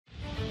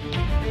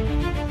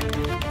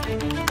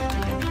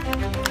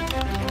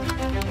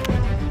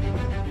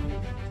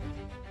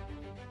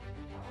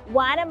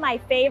One of my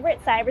favorite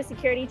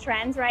cybersecurity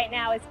trends right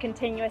now is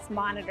continuous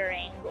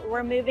monitoring.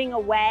 We're moving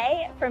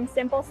away from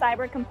simple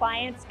cyber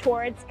compliance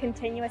towards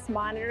continuous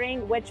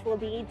monitoring, which will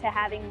lead to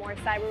having more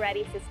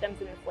cyber-ready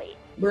systems in the fleet.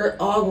 We're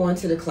all going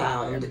to the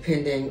cloud, and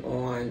depending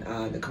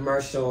on the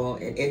commercial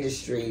and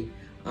industry,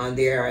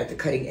 they are at the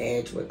cutting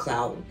edge with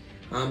cloud.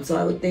 So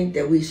I would think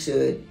that we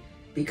should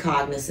be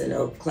cognizant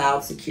of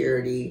cloud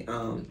security,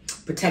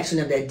 protection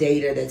of that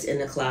data that's in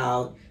the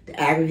cloud, the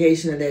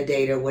aggregation of that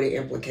data, what it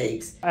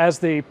implicates. As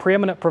the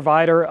preeminent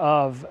provider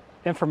of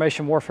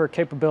information warfare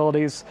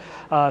capabilities,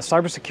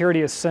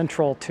 cybersecurity is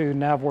central to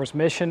NAVWAR's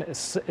mission.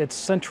 It's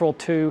central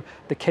to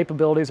the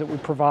capabilities that we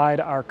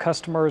provide our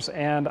customers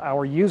and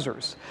our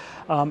users.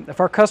 If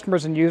our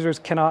customers and users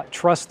cannot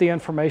trust the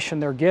information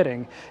they're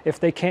getting, if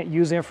they can't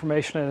use the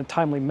information in a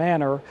timely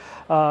manner,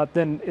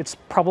 then it's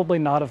probably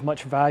not of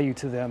much value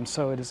to them.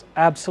 So it is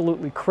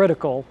absolutely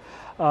critical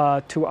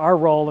to our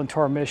role and to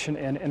our mission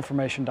in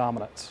information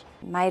dominance.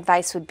 My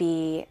advice would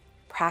be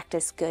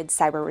practice good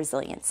cyber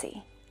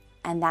resiliency.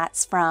 And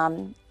that's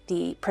from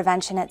the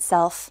prevention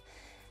itself,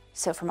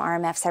 so from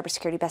RMF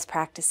cybersecurity best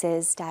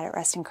practices, data at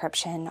rest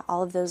encryption,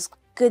 all of those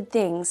good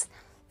things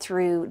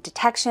through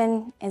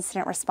detection,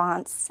 incident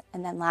response,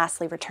 and then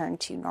lastly return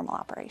to normal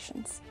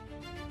operations.